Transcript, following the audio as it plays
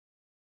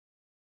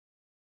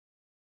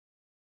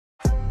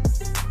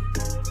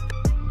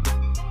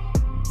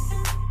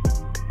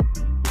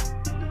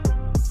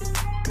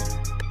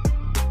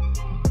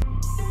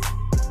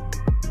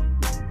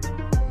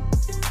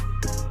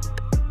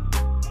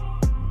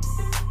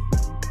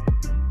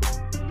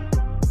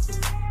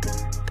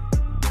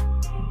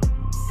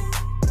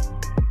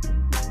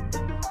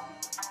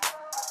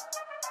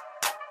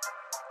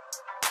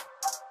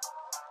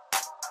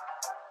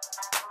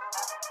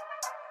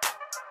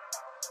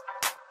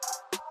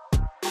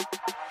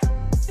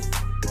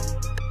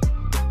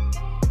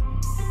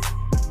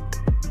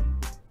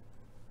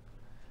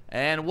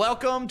And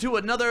welcome to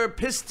another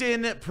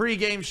Piston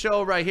pregame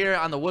show right here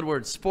on the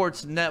Woodward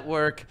Sports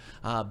Network.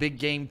 Big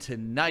game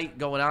tonight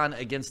going on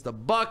against the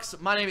Bucks.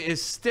 My name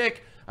is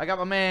Stick. I got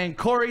my man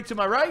Corey to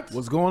my right.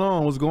 What's going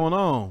on? What's going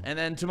on? And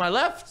then to my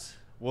left.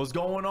 What's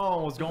going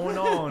on? What's going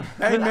on?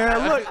 Hey,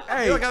 man, look.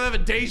 I feel like I'm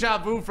having deja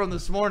vu from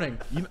this morning.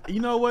 You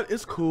know what?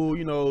 It's cool,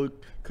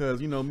 because,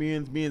 me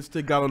and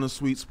Stick got on the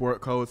sweet sport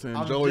coats, and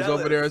I'm Joey's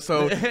jealous. over there.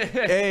 So,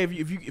 hey,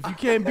 if you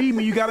can't beat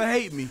me, you got to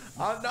hate me.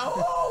 No,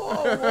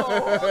 hold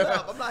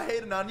up. I'm not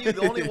hating on you.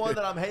 The only one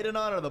that I'm hating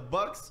on are the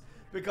Bucks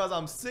because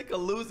I'm sick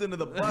of losing to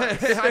the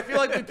Bucks. I feel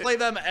like we play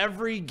them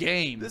every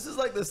game. This is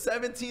like the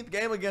 17th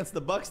game against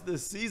the Bucks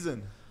this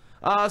season.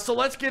 So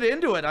let's get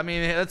into it. I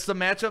mean, that's the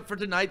matchup for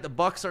tonight. The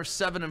Bucks are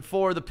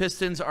 7-4. The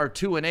Pistons are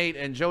 2-8.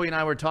 And Joey and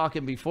I were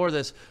talking before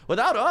this.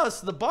 Without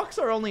us, the Bucks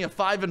are only a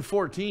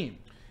 5-4 team.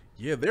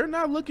 Yeah, they're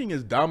not looking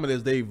as dominant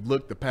as they've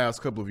looked the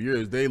past couple of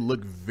years. They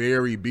look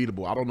very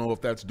beatable. I don't know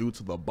if that's due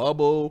to the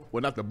bubble.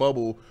 Well, not the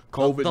bubble.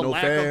 COVID, The no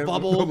lack fans. of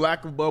bubble. No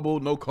lack of bubble,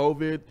 no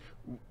COVID.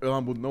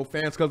 No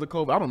fans because of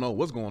COVID. I don't know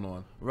what's going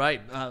on.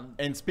 Right.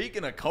 And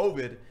speaking of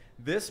COVID,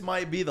 this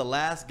might be the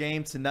last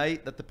game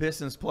tonight that the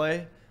Pistons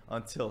play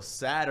until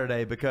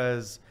Saturday,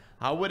 because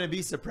I wouldn't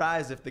be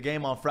surprised if the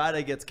game on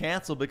Friday gets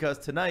canceled, because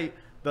tonight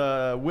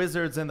the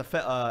Wizards and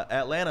the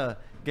Atlanta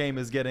game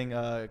is getting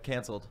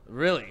canceled.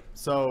 Really?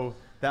 So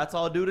that's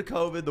all due to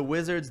COVID. The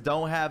Wizards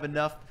don't have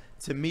enough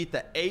to meet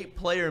the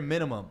 8-player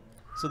minimum.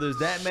 So there's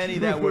that many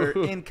that were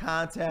in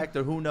contact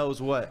or who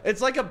knows what.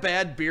 It's like a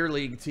bad beer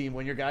league team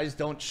when your guys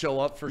don't show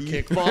up for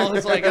kickball.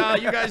 It's like,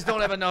 you guys don't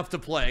have enough to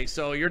play,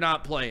 so you're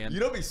not playing. You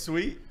know what'd be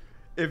sweet?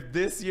 If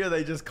this year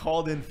they just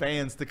called in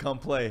fans to come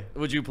play.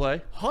 Would you play?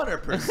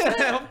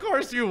 100%. Of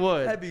course you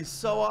would. That'd be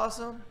so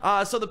awesome.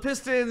 So the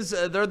Pistons,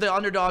 they're the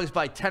underdogs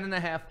by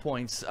 10.5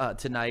 points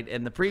tonight.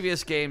 In the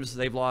previous games,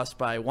 they've lost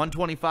by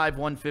 125,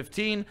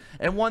 115,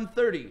 and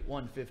 130,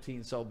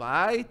 115. So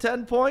by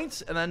 10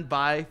 points and then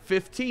by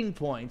 15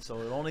 points. So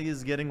it only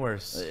is getting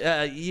worse.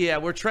 Yeah,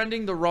 we're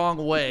trending the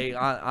wrong way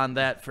on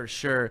that for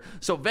sure.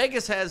 So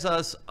Vegas has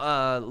us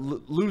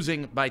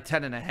losing by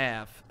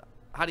 10.5.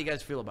 How do you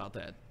guys feel about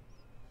that?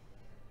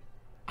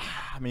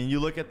 I mean,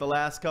 you look at the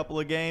last couple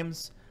of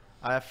games.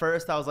 At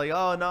first, I was like,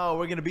 oh, no,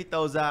 we're going to beat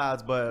those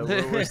odds. But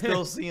we're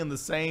still seeing the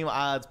same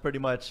odds pretty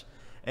much.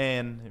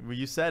 And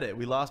you said it.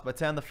 We lost by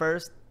 10 the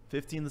first,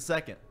 15 the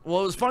second.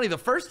 Well, it was funny. The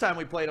first time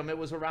we played them, it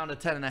was around a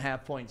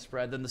 10.5 point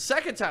spread. Then the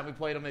second time we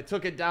played them, they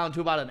took it down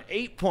to about an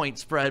 8-point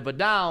spread. But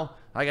now,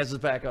 I guess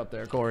it's back up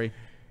there, Corey.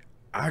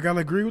 I gotta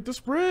agree with the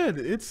spread.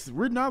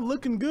 We're not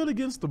looking good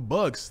against the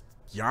Bucks.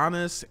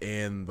 Giannis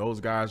and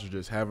those guys are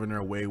just having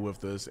their way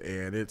with us,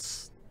 and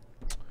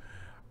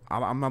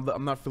I'm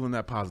not feeling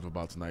that positive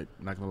about tonight.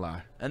 Not gonna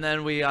lie. And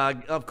then we,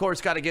 of course,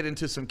 got to get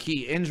into some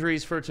key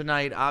injuries for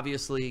tonight.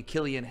 Obviously,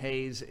 Killian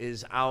Hayes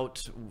is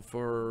out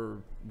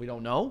for we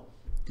don't know.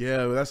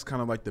 Yeah, that's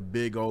kind of like the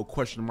big old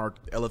question mark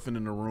elephant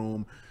in the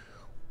room.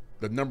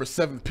 The number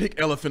 7 pick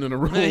elephant in the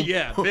room.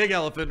 Yeah, big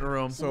elephant in the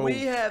room. So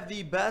we have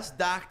the best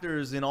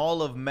doctors in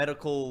all of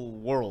medical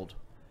world,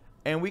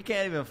 and we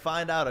can't even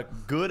find out a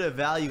good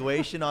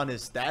evaluation on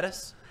his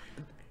status.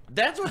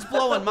 That's what's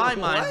blowing my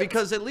mind,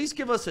 because at least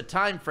give us a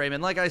time frame.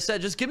 And like I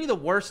said, just give me the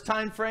worst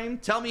time frame.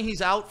 Tell me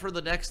he's out for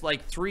the next,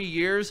 3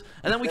 years,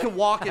 and then we can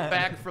walk it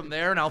back from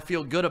there, and I'll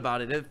feel good about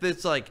it. If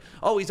it's like,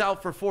 oh, he's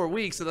out for 4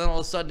 weeks, and then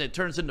all of a sudden it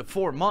turns into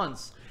 4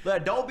 months.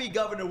 But don't be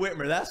Governor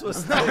Whitmer. That's what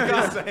Steve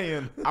is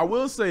saying. I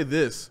will say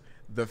this.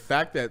 The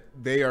fact that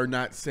they are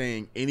not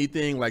saying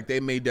anything, like they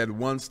made that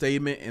one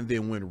statement, and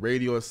then when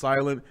radio is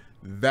silent,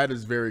 that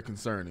is very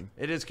concerning.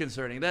 It is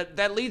concerning.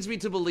 That leads me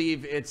to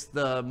believe it's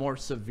the more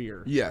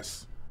severe.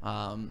 Yes.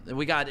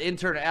 We got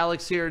intern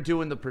Alex here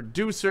doing the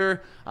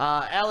producer.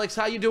 Alex,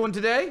 how you doing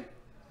today?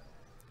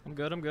 I'm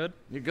good. I'm good.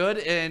 You're good?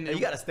 And Hey,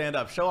 you got to stand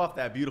up. Show off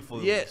that beautiful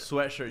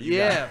sweatshirt you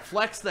got.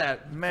 Flex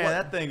that. Man,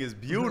 that thing is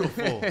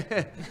beautiful.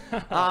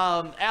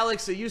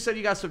 Alex, you said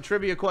you got some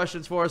trivia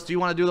questions for us. Do you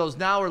want to do those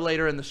now or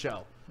later in the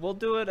show? We'll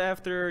do it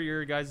after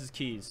your guys'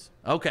 keys.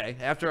 Okay,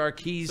 after our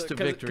keys to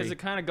victory. Because it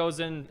kind of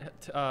goes in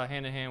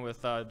hand in hand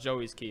with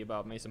Joey's key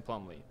about Mason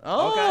Plumlee.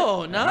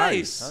 Oh, okay.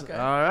 Nice. Okay.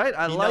 All right,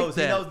 I like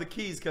that. He knows the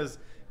keys because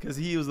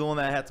he was the one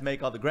that had to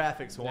make all the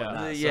graphics and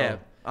whatnot. Yeah.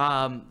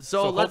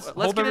 So let's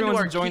hope get into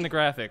our enjoying the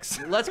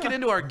graphics. Let's get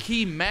into our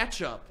key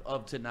matchup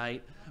of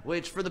tonight,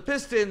 which for the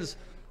Pistons,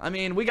 I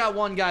mean, we got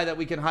one guy that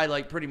we can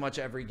highlight pretty much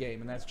every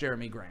game, and that's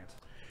Jeremy Grant.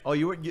 Oh,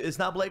 it's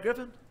not Blake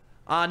Griffin?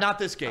 Not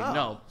this game,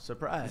 no.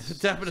 Surprise.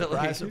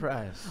 Definitely.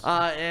 Surprise.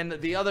 And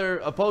the other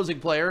opposing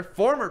player,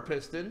 former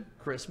Piston,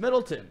 Chris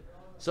Middleton.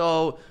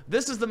 So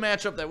this is the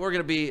matchup that we're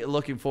going to be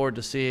looking forward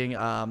to seeing.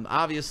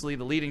 Obviously,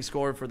 the leading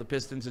scorer for the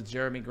Pistons is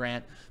Jeremy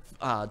Grant,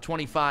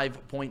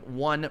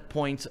 25.1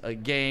 points a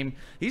game.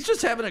 He's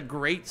just having a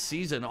great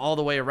season all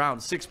the way around.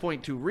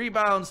 6.2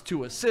 rebounds,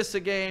 2 assists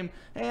a game,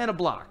 and a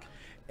block.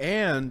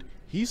 And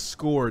he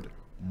scored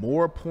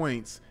more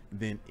points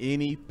than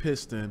any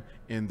Piston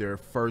in their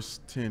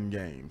first 10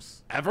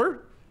 games.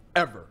 Ever?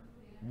 Ever.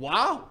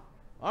 Wow.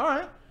 All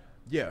right.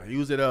 Yeah, he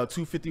was at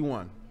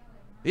 251.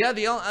 Yeah,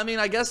 I mean,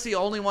 I guess the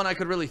only one I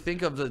could really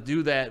think of to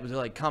do that was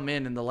like come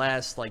in the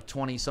last like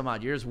 20 some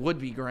odd years would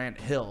be Grant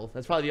Hill.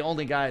 That's probably the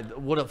only guy that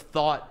would have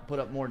thought put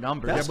up more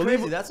numbers. That's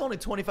crazy. That's only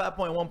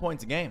 25.1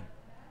 points a game.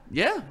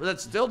 Yeah, but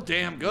that's still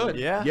damn good.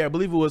 Yeah. Yeah, I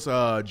believe it was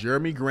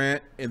Jeremy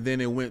Grant, and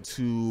then it went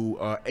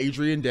to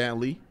Adrian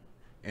Dantley,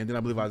 and then I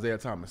believe Isaiah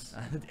Thomas.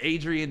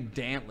 Adrian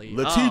Dantley.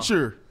 The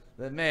teacher.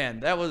 Man,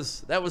 that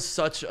was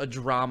such a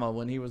drama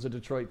when he was a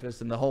Detroit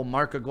Piston. The whole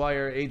Mark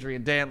Aguirre,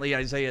 Adrian Dantley,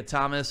 Isaiah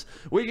Thomas.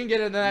 We can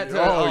get into that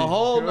a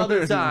whole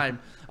other time.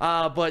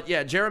 But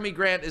yeah, Jeremy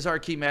Grant is our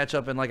key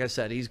matchup, and like I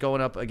said, he's going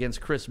up against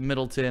Chris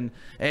Middleton.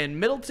 And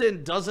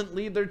Middleton doesn't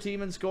lead their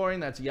team in scoring.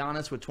 That's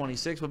Giannis with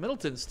 26, but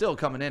Middleton's still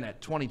coming in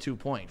at 22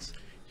 points.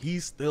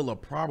 He's still a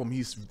problem.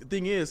 The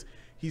thing is,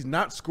 he's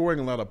not scoring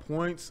a lot of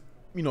points,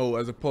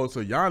 as opposed to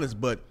Giannis,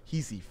 but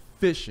he's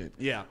efficient.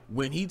 Yeah.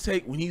 When he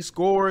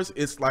scores,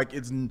 it's like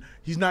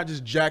he's not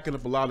just jacking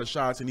up a lot of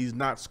shots, and he's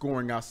not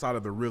scoring outside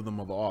of the rhythm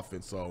of the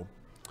offense. So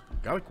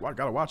gotta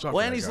watch out.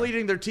 Well, and he's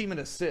leading their team in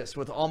assists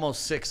with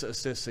almost 6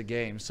 assists a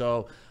game.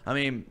 So I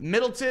mean,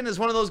 Middleton is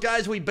one of those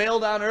guys we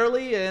bailed on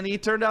early, and he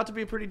turned out to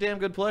be a pretty damn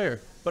good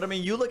player. But I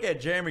mean, you look at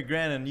Jeremy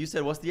Grant, and you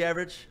said what's the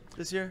average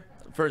this year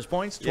for his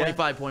points?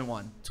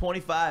 25.1.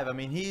 25. I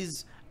mean,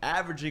 he's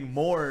averaging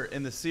more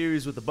in the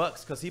series with the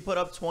Bucks because he put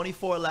up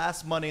 24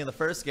 last Monday in the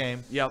first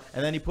game. Yep.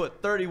 And then he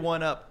put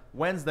 31 up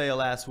Wednesday of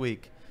last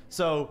week.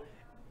 So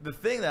the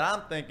thing that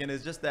I'm thinking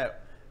is just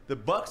that the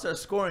Bucks are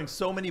scoring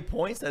so many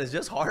points that it's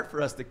just hard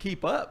for us to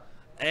keep up.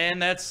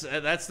 And that's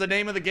the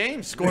name of the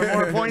game. Score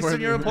more points than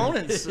your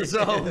opponents.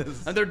 So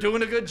and they're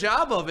doing a good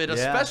job of it,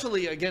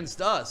 especially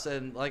against us.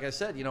 And like I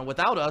said,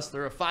 without us,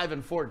 they're a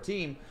 5-4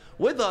 team.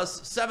 With us,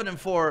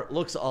 7-4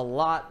 looks a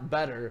lot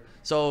better.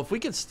 So if we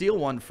could steal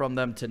one from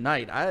them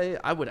tonight,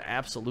 I would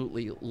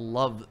absolutely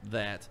love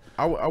that.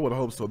 I would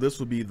hope so. This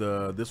would be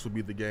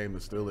the game to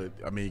steal it.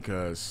 I mean,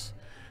 because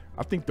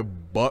I think the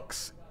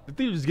Bucks,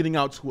 they're just getting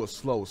out to a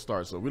slow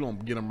start. So if we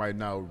don't get them right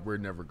now, we're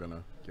never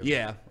gonna get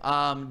them.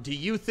 Yeah. Do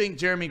you think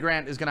Jeremy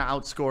Grant is gonna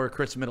outscore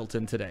Chris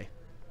Middleton today?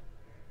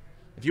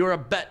 If you're a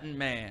betting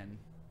man,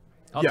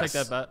 I'll take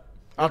that bet.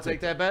 I'll take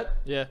that bet.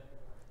 Yeah.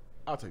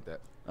 I'll take that.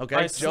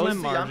 Okay, Joe.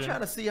 I'm trying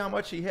to see how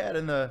much he had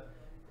in the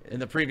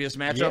previous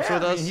matchups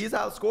with us. I mean, he's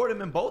outscored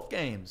him in both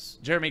games.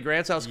 Jeremy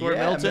Grant's outscored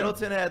Middleton.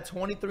 Middleton had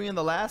 23 in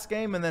the last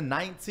game and then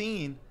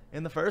 19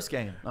 in the first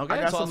game. Okay,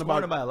 I got something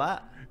about him by a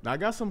lot. Now I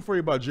got something for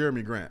you about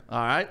Jeremy Grant. All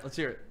right, let's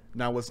hear it.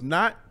 Now it's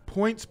not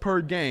points per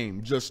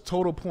game, just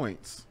total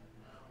points.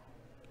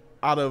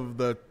 Out of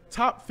the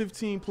top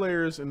 15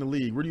 players in the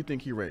league, where do you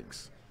think he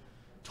ranks?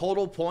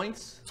 Total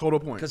points? Total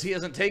points. Because he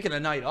hasn't taken a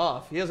night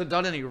off. He hasn't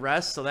done any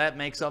rest, so that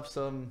makes up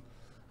some.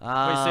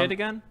 Wait, say it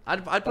again?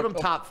 I'd put him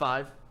top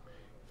 5.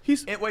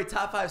 Wait,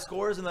 top 5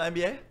 scorers in the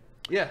NBA?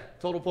 Yeah,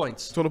 total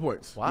points. Total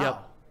points. Wow.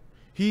 Yep.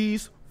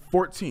 He's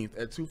 14th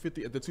at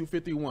 250 at the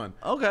 251.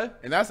 Okay.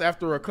 And that's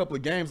after a couple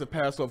of games that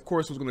passed. So of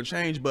course it was going to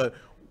change, but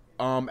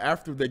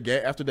after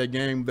that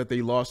game that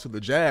they lost to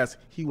the Jazz,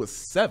 he was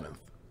 7th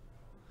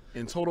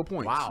in total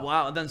points.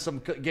 Wow. And then some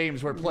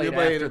games were played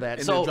They after that.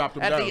 and So then dropped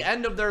him at down. the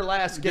end of their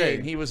last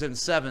game, he was in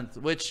 7th,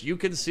 which you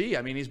can see.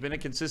 I mean, he's been a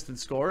consistent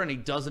scorer, and he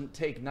doesn't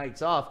take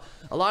nights off.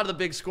 A lot of the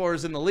big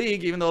scorers in the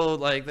league, even though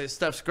like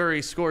Steph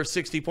Curry scores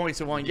 60 points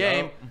in one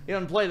game, he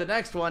doesn't play the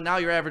next one. Now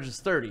your average is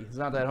 30. It's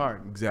not that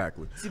hard.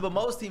 Exactly. See, but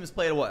most teams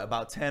played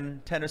about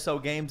 10 or so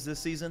games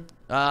this season?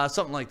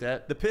 Something like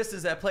that. The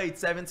Pistons have played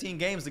 17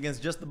 games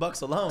against just the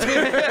Bucks alone.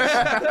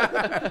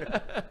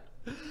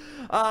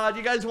 Do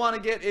you guys want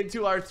to get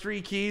into our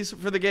 3 keys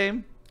for the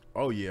game?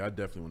 Oh yeah, I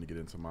definitely want to get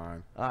into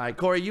mine. All right,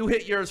 Corey, you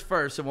hit yours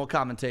first, and we'll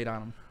commentate on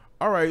them.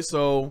 All right,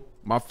 so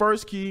my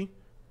first key: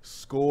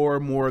 score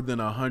more than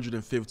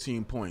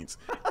 115 points.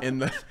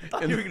 You were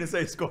gonna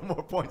say score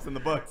more points than the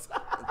Bucks.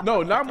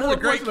 No, not more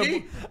great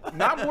points.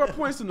 Not more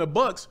points than the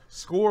Bucks.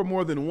 Score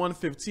more than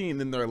 115.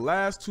 In their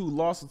last 2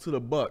 losses to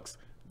the Bucks,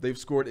 they've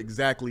scored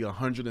exactly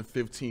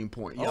 115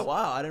 points. Oh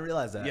wow, I didn't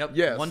realize that. Yep.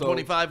 Yeah,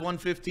 125,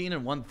 115,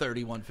 and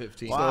 130,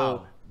 115. Wow.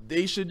 So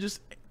they should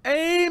just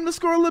aim to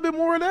score a little bit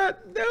more of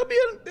that. They'll be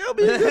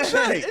in good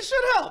shape. It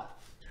should help.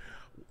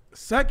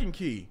 Second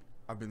key,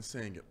 I've been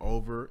saying it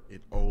over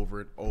and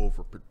over and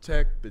over.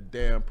 Protect the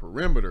damn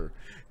perimeter.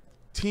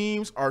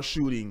 Teams are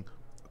shooting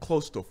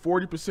close to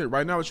 40%.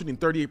 Right now they're shooting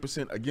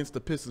 38% against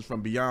the Pistons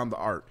from beyond the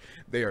arc.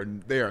 They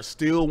are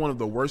still one of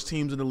the worst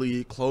teams in the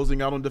league,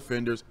 closing out on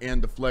defenders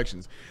and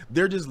deflections.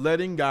 They're just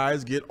letting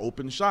guys get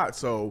open shots.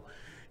 So,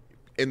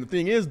 and the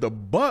thing is, the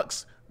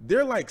Bucks,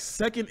 they're like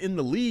second in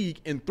the league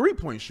in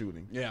 3-point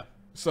shooting. Yeah.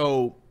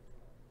 So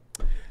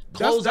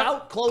Close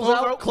out.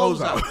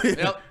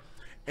 Yep.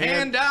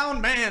 Hand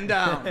down, man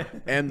down.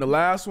 And the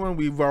last one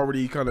we've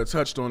already kind of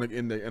touched on it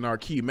in our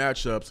key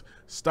matchups.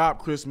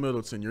 Stop Chris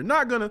Middleton. You're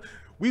not gonna.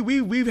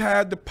 We've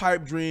had the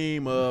pipe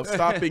dream of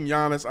stopping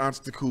Giannis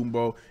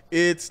Antetokounmpo.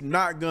 It's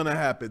not gonna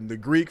happen. The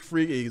Greek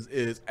Freak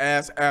is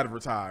as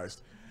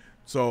advertised.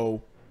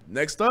 So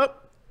next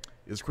up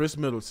is Chris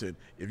Middleton.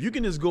 If you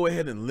can just go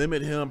ahead and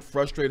limit him,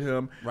 frustrate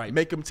him, right,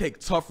 make him take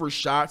tougher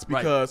shots,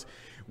 because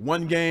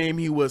One game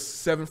he was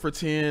 7 for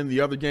 10.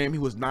 The other game he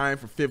was 9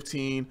 for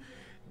 15.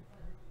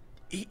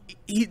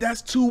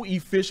 That's too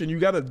efficient. You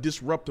got to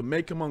disrupt to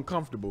make him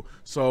uncomfortable.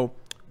 So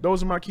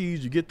those are my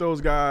keys. You get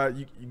those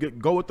guys.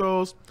 Go with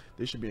those.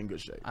 They should be in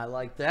good shape. I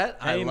like that.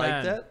 Amen.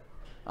 I like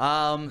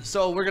that.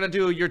 So we're going to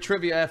do your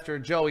trivia after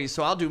Joey's.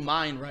 So I'll do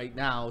mine right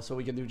now so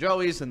we can do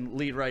Joey's and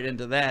lead right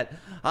into that.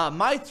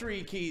 My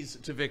 3 keys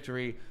to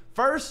victory.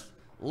 First,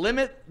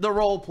 limit the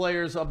role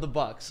players of the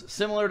Bucks.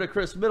 Similar to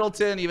Chris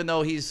Middleton, even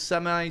though he's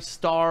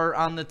semi-star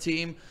on the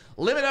team.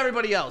 Limit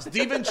everybody else.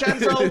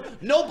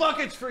 DiVincenzo, no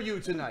buckets for you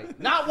tonight.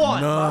 Not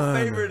one. My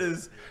favorite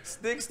is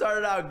Stick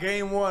started out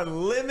game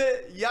 1.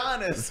 Limit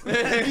Giannis.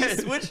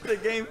 He switched to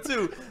game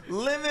 2.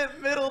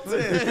 Limit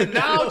Middleton.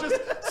 Now just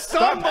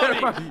somebody.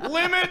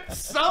 Limit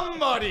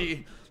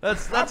somebody.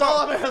 That's all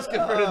I'm asking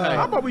for tonight.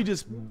 How about we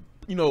just,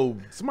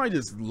 somebody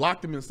just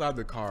locked him inside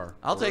the car?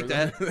 I'll take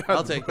that.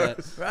 I'll take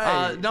that.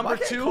 Right. Number Why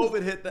can't 2.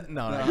 COVID hit that.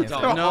 No,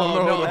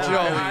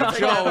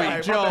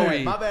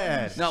 Joey. My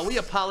bad. No, we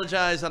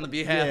apologize on the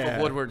behalf Yeah.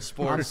 of Woodward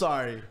Sports. I'm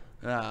sorry.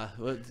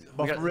 But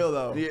But for real,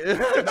 though.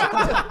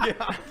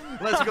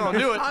 Let's go and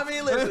do it. I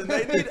mean, listen,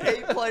 they need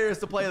 8 players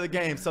to play the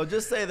game. So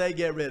just say they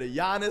get rid of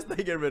Giannis,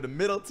 they get rid of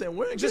Middleton.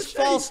 We're in Just good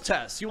shape. false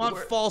tests. You want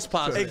false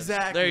positives.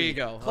 Exactly. There you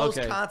go. Close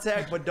Okay.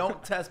 contact, but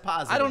don't test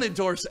positive. I don't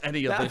endorse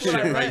any of That's this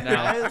what shit I right meant,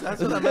 now. guys.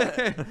 That's what I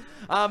meant.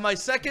 My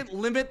second,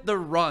 limit the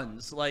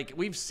runs. Like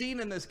we've seen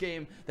in this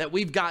game that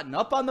we've gotten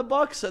up on the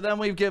Bucks and then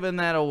we've given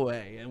that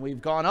away, and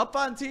we've gone up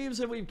on teams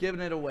and we've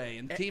given it away,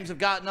 and teams have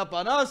gotten up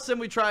on us and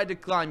we tried to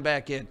climb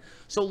back in.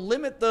 So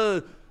limit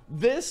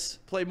this,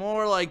 play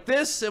more like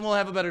this, and we'll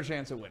have a better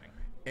chance at winning.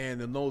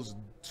 And in those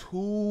 2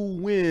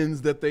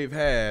 wins that they've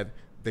had,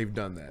 they've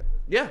done that.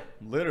 Yeah.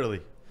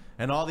 Literally.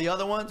 And all the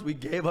other ones, we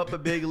gave up a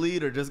big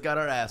lead or just got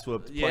our ass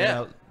whooped. playing Yeah.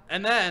 out.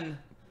 And then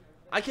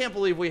I can't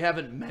believe we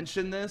haven't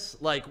mentioned this.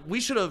 Like, we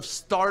should have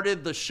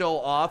started the show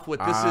off with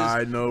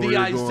I know where the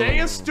you're going.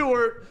 Isaiah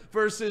Stewart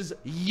versus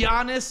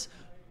Giannis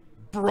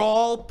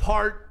Brawl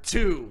Part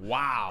 2.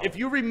 Wow. If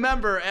you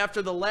remember,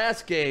 after the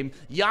last game,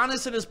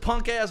 Giannis and his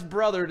punk-ass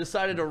brother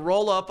decided to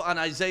roll up on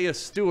Isaiah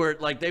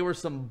Stewart like they were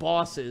some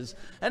bosses.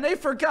 And they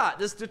forgot,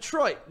 this is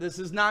Detroit. This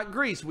is not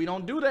Greece. We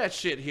don't do that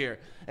shit here.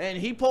 And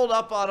he pulled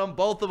up on them,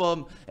 both of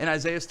them, and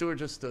Isaiah Stewart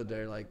just stood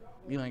there like,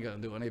 you ain't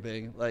gonna do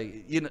anything.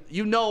 Like, you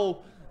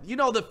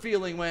know the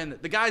feeling when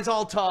the guy's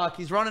all talk,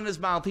 he's running his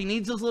mouth, he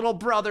needs his little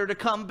brother to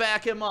come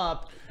back him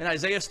up, and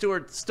Isaiah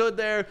Stewart stood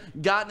there,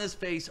 got in his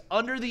face,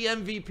 under the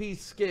MVP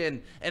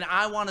skin, and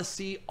I want to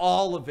see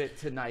all of it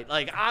tonight.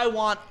 Like, I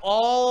want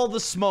all the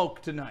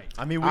smoke tonight.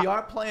 I mean, we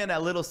are playing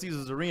at Little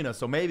Caesars Arena,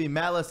 so maybe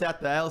Malice at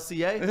the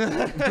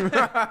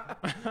LCA.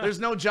 There's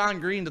no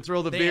John Green to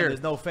throw the Damn, beer.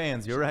 there's no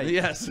fans. You're right.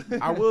 Yes.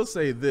 I will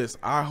say this.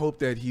 I hope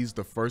that he's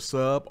the first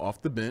sub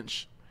off the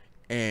bench,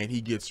 and he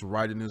gets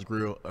right in his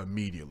grill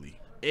immediately.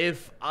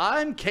 If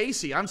I'm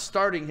Casey, I'm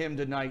starting him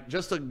tonight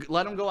just to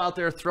let him go out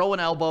there, throw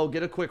an elbow,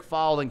 get a quick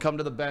foul, and come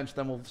to the bench.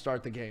 Then we'll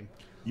start the game.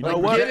 You know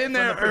what? Get in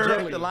there From the early.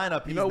 projected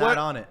lineup, he's You know not what?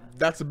 on it.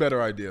 That's a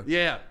better idea.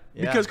 Yeah.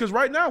 Yeah. Because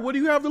right now, what do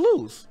you have to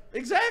lose?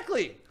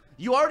 Exactly.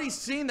 You already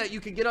seen that you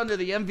can get under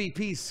the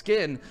MVP's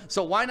skin,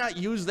 so why not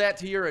use that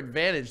to your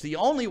advantage? The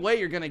only way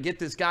you're going to get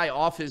this guy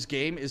off his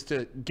game is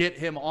to get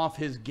him off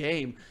his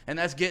game, and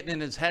that's getting in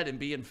his head and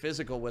being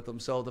physical with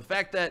him. So the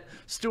fact that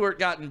Stewart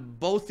got in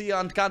both the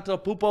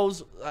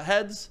Antetokounmpo's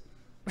heads,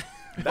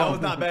 That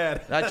was not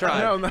bad. I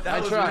tried. No, no. That I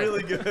was tried.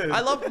 really good. I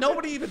love,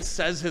 nobody even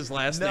says his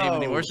last name No.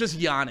 anymore. It's just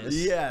Giannis.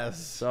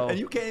 Yes. So- and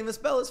you can't even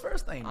spell his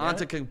first name. man.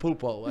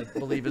 Antetokounmpo, I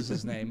believe is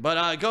his name.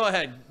 But go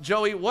ahead,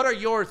 Joey. What are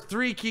your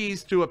 3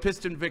 keys to a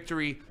Piston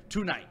victory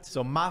tonight?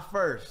 So my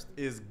first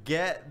is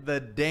get the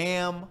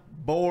damn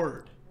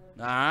board.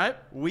 All right.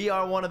 We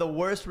are one of the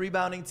worst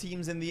rebounding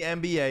teams in the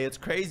NBA. It's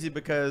crazy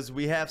because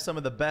we have some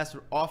of the best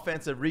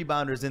offensive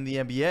rebounders in the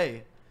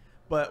NBA.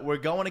 But we're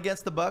going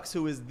against the Bucks,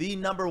 who is the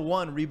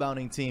 #1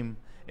 rebounding team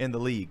in the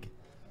league.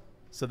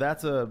 So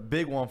that's a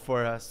big one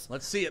for us.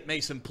 Let's see it,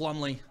 Mason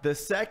Plumlee. The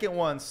second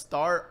one,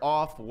 start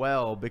off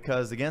well,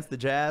 because against the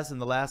Jazz in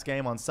the last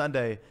game on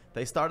Sunday,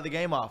 they started the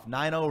game off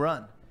 9-0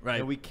 run. Right.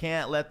 And we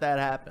can't let that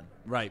happen.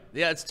 Right.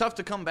 Yeah, it's tough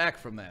to come back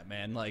from that,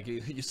 man. Like,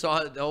 you saw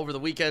it over the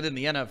weekend in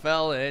the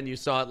NFL, and you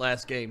saw it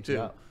last game, too.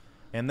 Yeah.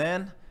 And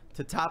then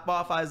to top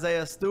off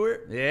Isaiah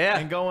Stewart Yeah.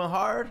 and going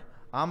hard,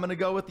 I'm going to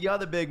go with the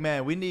other big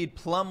man. We need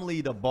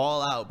Plumlee to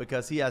ball out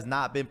because he has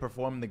not been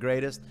performing the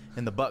greatest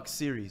in the Bucks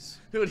series.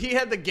 Dude, he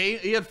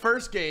had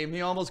first game,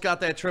 he almost got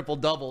that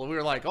triple-double. We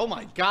were like, oh,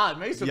 my God,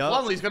 Mason Yup.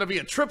 Plumlee's going to be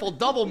a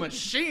triple-double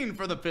machine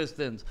for the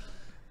Pistons.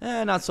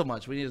 Not so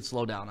much. We need to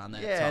slow down on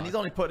that. Yeah, talk. and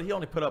he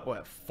only put up,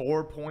 what,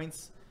 4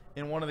 points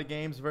in one of the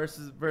games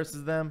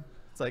versus them?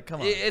 It's like,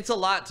 come on. It's a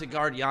lot to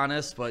guard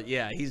Giannis, but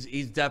yeah,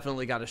 he's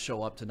definitely got to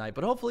show up tonight.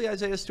 But hopefully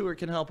Isaiah Stewart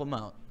can help him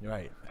out. You're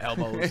right.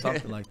 Elbow,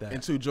 something like that.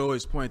 And to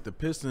Joey's point, the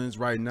Pistons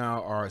right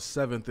now are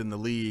 7th in the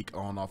league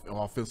on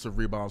offensive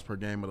rebounds per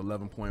game at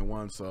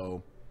 11.1.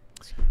 So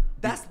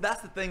That's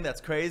the thing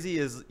that's crazy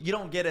is you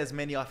don't get as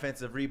many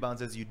offensive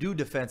rebounds as you do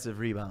defensive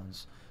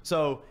rebounds.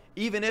 So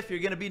even if you're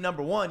going to be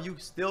number one, you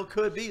still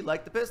could be,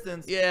 like the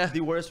Pistons,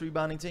 the worst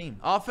rebounding team.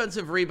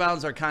 Offensive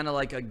rebounds are kind of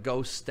like a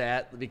ghost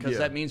stat because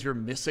that means you're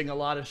missing a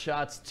lot of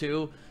shots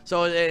too.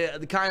 So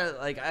I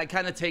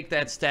kind of take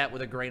that stat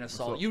with a grain of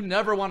salt. You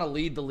never want to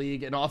lead the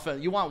league in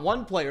offense. You want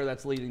one player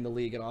that's leading the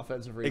league in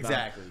offensive rebounds.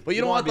 Exactly. But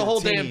you don't want the whole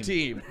damn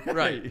team.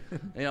 Right.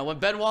 You know, when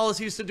Ben Wallace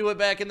used to do it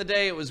back in the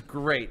day, it was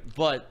great.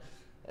 But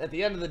at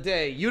the end of the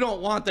day, you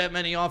don't want that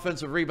many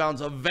offensive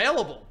rebounds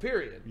available,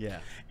 period. Yeah.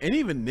 And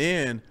even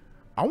then,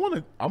 I'm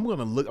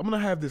gonna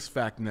have this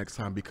fact next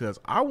time because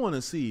I want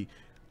to see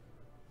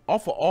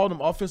off of all them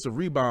offensive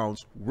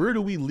rebounds, where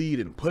do we lead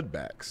in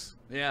putbacks?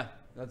 Yeah,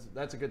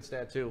 that's a good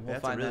stat too. We'll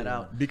find that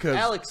out. Because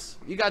Alex,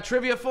 you got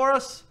trivia for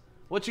us?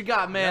 What you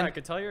got, man? Yeah, I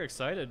could tell you're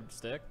excited,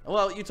 Stick.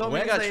 Well, you told me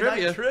you got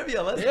Wednesday night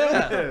trivia. Let's do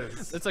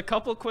this. It's a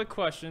couple quick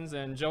questions,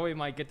 and Joey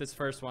might get this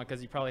first one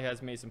because he probably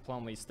has Mason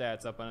Plumlee's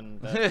stats up on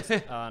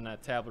that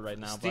tablet right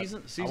now.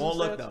 Season I won't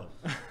look, stats?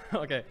 though.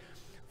 Okay.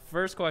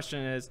 First question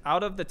is,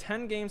 out of the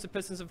 10 games the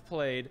Pistons have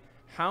played,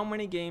 how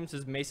many games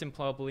does Mason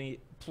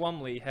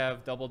Plumlee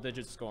have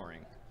double-digit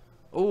scoring?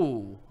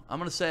 Ooh, I'm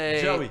going to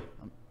say... Joey.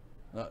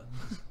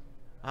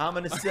 I'm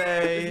going to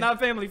say... It's not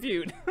Family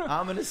Feud.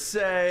 I'm going to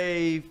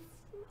say...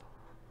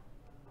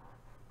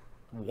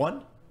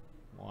 1.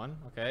 1,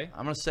 okay.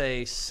 I'm going to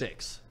say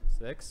 6.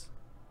 6.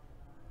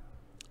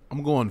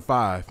 I'm going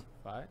 5.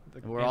 5.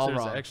 The We're all answer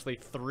is wrong. actually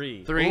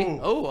 3. 3? Ooh.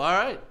 Oh, all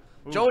right.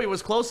 Joey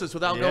was closest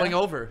without going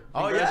over.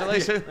 Oh, yeah.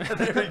 Congratulations.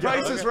 There we go.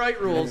 Price is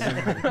Right rules.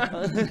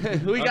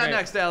 Who you got Okay.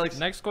 next, Alex?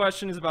 Next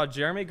question is about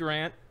Jeremy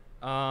Grant.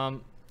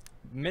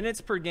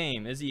 Minutes per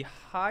game. Is he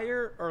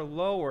higher or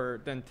lower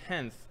than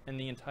 10th in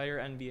the entire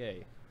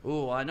NBA?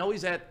 Ooh, I know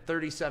he's at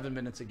 37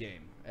 minutes a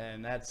game,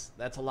 and that's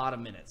a lot of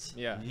minutes.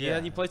 Yeah.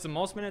 Yeah. He plays the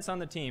most minutes on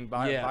the team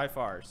by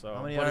far. So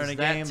How many But are is in a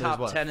that game? top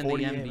There's, what, 10 in the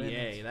 48 NBA?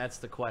 minutes? That's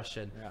the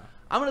question. Yeah.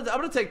 I'm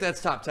gonna take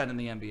that's top 10 in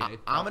the NBA.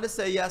 I'm going to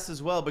say yes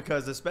as well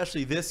because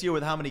especially this year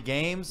with how many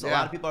games, a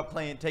lot of people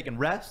are taking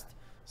rest.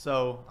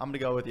 So I'm going to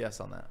go with yes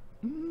on that.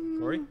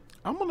 Corey?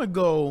 I'm gonna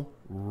go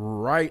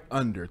right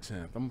under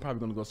 10th. I'm probably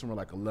gonna go somewhere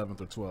like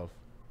 11th or 12th.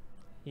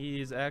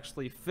 He's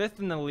actually 5th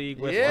in the league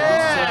with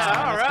Yeah, 36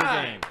 all minutes per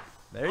right. game.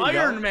 There you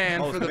Iron go. Man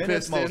Most for the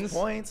minutes, Pistons. Most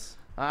points.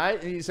 All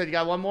right, you said you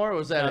got one more, or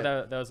was that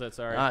No, it? that was it.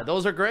 Sorry. All right,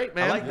 those are great,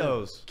 man. I like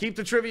those. Keep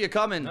the trivia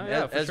coming. Oh,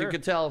 yeah, for as you sure.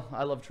 can tell,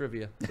 I love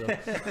trivia. So.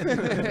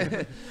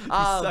 He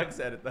sucks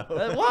at it, though.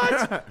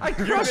 What? I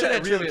You're crush good it at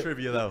at real trivia.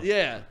 trivia, though.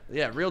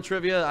 Yeah, real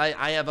trivia.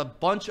 I have a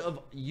bunch of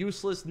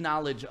useless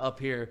knowledge up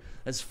here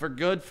that's for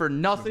good for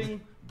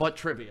nothing but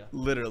trivia.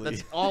 Literally.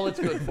 That's all it's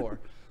good for.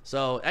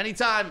 So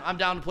anytime I'm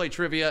down to play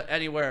trivia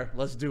anywhere,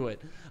 let's do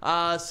it.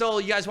 So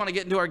you guys want to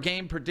get into our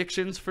game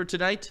predictions for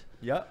tonight?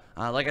 Yep.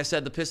 Like I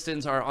said, the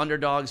Pistons are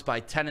underdogs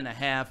by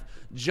 10.5.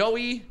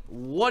 Joey,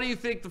 what do you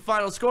think the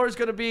final score is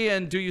going to be,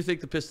 and do you think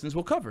the Pistons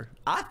will cover?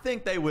 I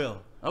think they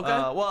will. Okay.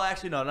 Well,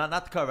 actually, no,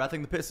 not the cover. I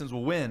think the Pistons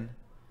will win.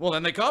 Well,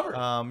 then they cover.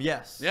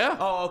 Yes. Yeah.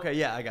 Oh, okay.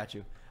 Yeah, I got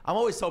you. I'm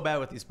always so bad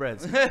with these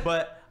spreads.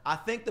 But I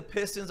think the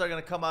Pistons are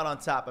going to come out on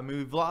top. I mean,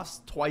 we've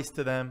lost twice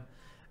to them.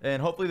 And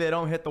hopefully they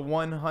don't hit the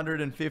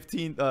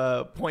 115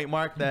 point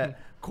mark that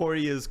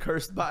Corey is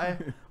cursed by.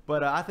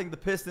 But I think the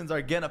Pistons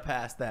are going to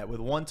pass that with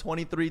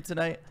 123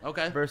 tonight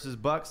versus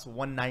Bucks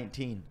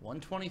 119.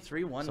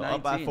 123, 119. So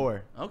up by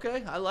 4.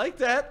 Okay, I like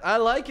that. I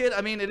like it.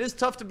 I mean, it is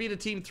tough to beat a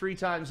team 3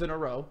 times in a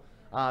row.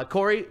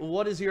 Corey,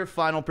 what is your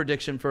final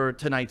prediction for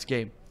tonight's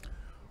game?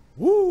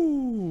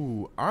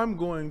 Woo! I'm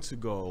going to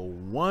go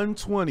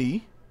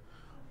 120,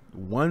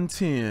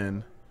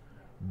 110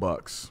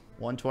 Bucks.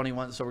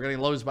 121. So we're going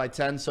to lose by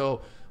 10.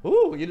 So,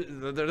 ooh,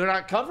 they're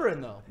not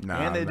covering though. Nah,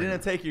 And they man.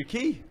 didn't take your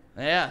key.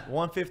 Yeah,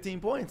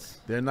 115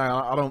 points. They're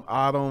not.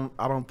 I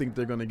don't think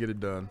they're gonna get it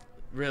done.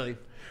 really.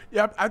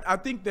 Yeah, I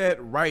think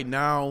that right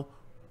now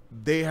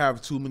they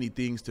have too many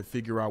things to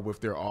figure out with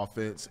their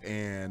offense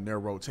and their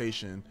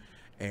rotation,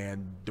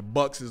 and the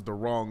Bucks is the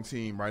wrong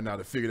team right now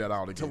to figure that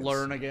out against. To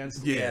learn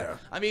against. Yeah.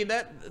 I mean,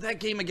 that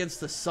game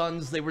against the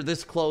Suns, they were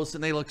this close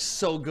and they looked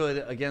so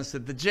good against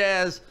it. The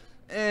Jazz,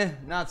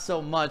 not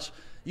so much.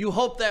 You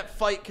hope that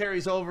fight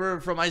carries over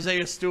from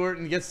Isaiah Stewart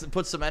and gets to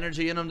put some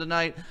energy in him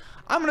tonight.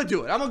 I'm going to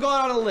do it. I'm going to go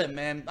out on a limb,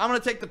 man. I'm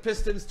going to take the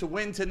Pistons to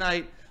win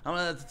tonight. I'm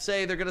going to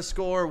say they're going to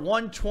score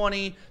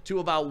 120 to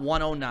about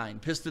 109.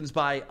 Pistons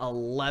by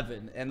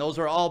 11. And those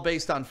are all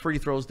based on free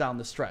throws down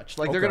the stretch.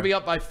 Like, they're going to be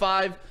up by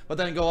 5, but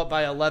then go up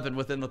by 11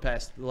 within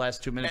the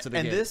last 2 minutes of the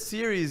game. And this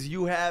series,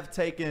 you have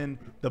taken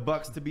the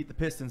Bucks to beat the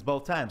Pistons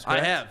both times,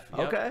 correct? I have.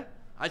 Yep. Okay.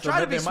 I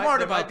try to be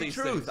smart about these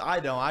truth. things. I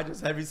don't. I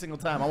just every single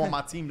time I want my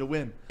team to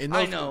win.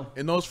 I know.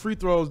 In those free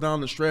throws down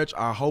the stretch,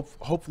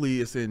 hopefully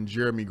it's in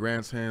Jeremy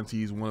Grant's hands.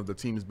 He's one of the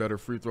team's better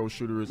free throw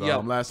shooters.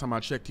 Yep. Last time I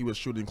checked, he was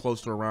shooting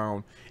close to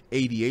around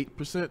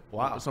 88%.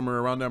 Wow. Somewhere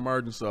around that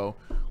margin. So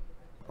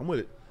I'm with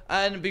it.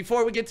 And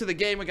before we get to the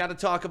game, we got to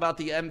talk about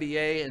the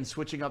NBA and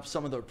switching up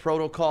some of the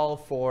protocol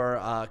for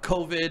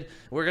COVID.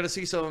 We're going to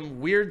see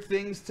some weird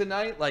things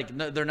tonight. Like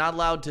they're not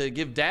allowed to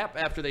give dap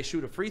after they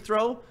shoot a free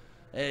throw.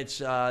 It's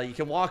you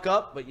can walk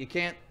up, but you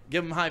can't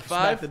give him high Smack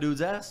five. the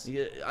dude's ass.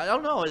 Yeah, I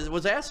don't know.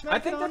 Was ass smacking I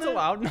think on that's it?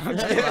 allowed. No, I'm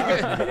just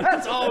allowed.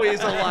 That's always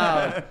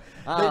allowed.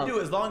 They do,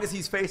 as long as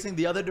he's facing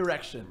the other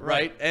direction.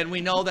 Right, and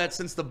we know that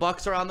since the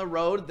Bucks are on the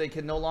road, they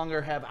can no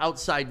longer have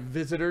outside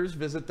visitors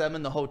visit them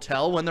in the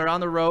hotel when they're on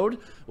the road,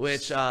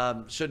 which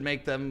should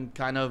make them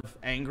kind of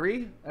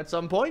angry at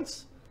some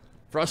points,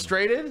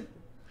 frustrated.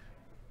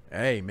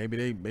 Hey, maybe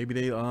they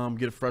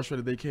get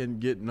frustrated they can't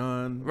get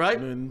none. Right.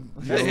 And,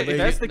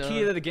 That's the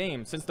key to the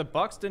game. Since the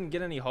Bucks didn't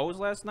get any hoes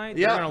last night,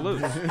 Yeah. they're gonna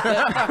lose.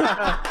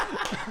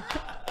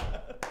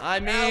 I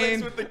mean,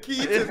 Alex with the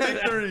key to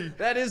victory.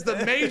 that is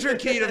the major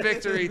key to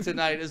victory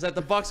tonight, is that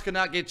the Bucks could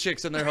not get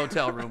chicks in their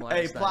hotel room last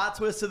Hey, night. plot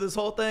twist to this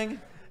whole thing.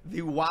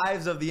 The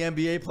wives of the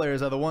NBA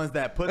players are the ones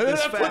that put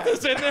this Put fact.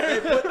 this in there.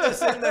 They put this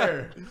in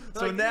there.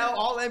 So now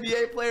all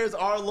NBA players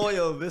are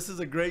loyal. This is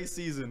a great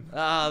season.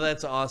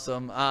 That's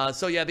awesome.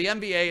 So, yeah, the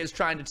NBA is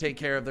trying to take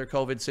care of their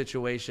COVID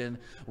situation.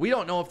 We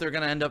don't know if they're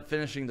going to end up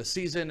finishing the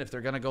season, if they're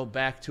going to go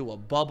back to a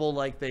bubble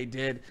like they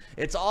did.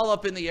 It's all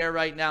up in the air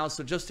right now,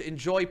 so just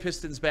enjoy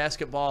Pistons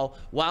basketball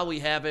while we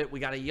have it.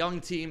 We got a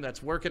young team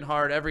that's working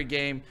hard every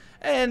game,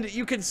 and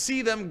you can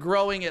see them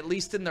growing, at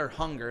least in their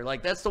hunger.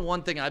 Like, that's the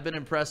one thing I've been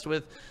impressed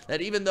with,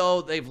 that even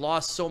though they've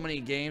lost so many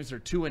games, they're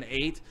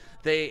 2-8,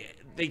 they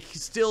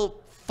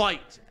still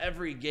fight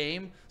every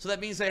game. So that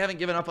means they haven't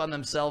given up on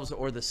themselves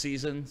or the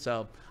season.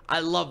 So I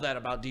love that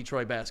about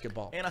Detroit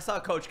basketball. And I saw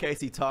Coach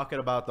Casey talking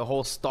about the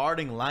whole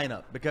starting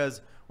lineup,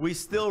 because we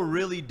still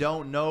really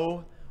don't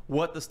know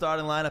what the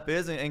starting lineup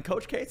is. And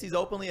Coach Casey's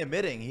openly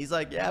admitting, he's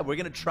like, yeah, we're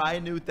going to try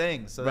new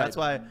things. So that's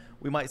why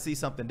we might see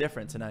something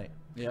different tonight.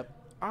 Yep.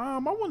 I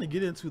want to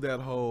get into that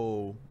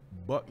whole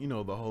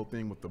the whole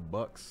thing with the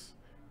Bucks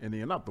and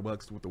then not the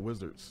Bucks with the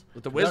Wizards.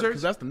 With the Wizards?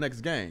 Because that's the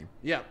next game.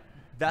 Yeah.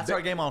 That's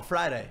our game on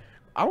Friday.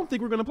 I don't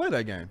think we're gonna play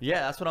that game.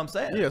 Yeah, that's what I'm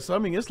saying. Yeah, so I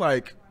mean, it's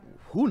like,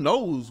 who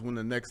knows when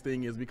the next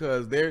thing is,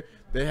 because they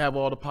have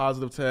all the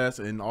positive tests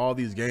and all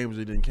these games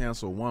they didn't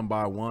cancel one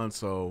by one.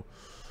 So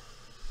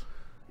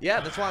Yeah,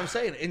 that's why I'm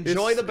saying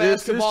enjoy the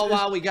basketball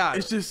while we got it.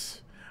 It's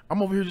just,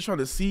 I'm over here just trying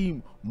to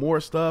see more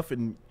stuff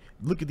and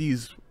look at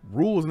these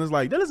rules, and it's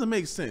like, that doesn't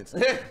make sense.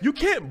 You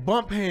can't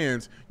bump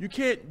hands. You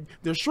can't.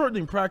 They're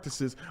shortening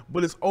practices,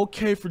 but it's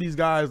okay for these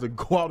guys to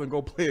go out and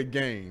go play a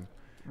game.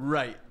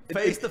 Right.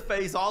 Face to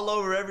face, all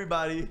over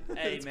everybody.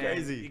 Hey, It's man,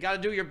 crazy. you got to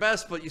do your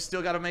best, but you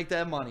still got to make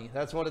that money.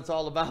 That's what it's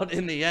all about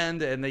in the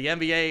end. And the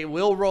NBA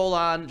will roll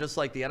on, just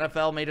like the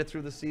NFL made it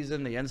through the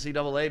season. The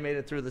NCAA made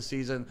it through the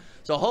season.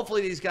 So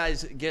hopefully these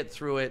guys get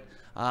through it.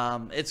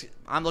 I'm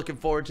looking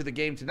forward to the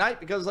game tonight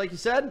because, like you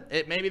said,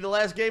 it may be the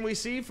last game we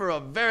see for a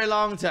very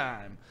long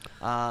time.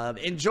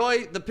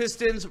 Enjoy the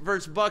Pistons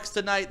versus Bucks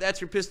tonight.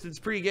 That's your Pistons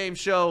pregame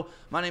show.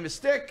 My name is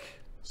Stick.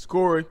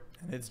 Scory.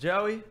 And it's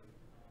Joey.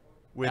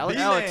 With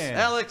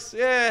Alex,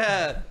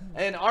 yeah.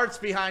 And Art's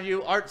behind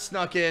you. Art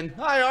snuck in.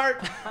 Hi,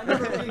 Art. I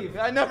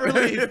never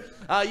leave.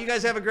 You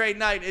guys have a great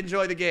night.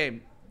 Enjoy the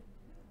game.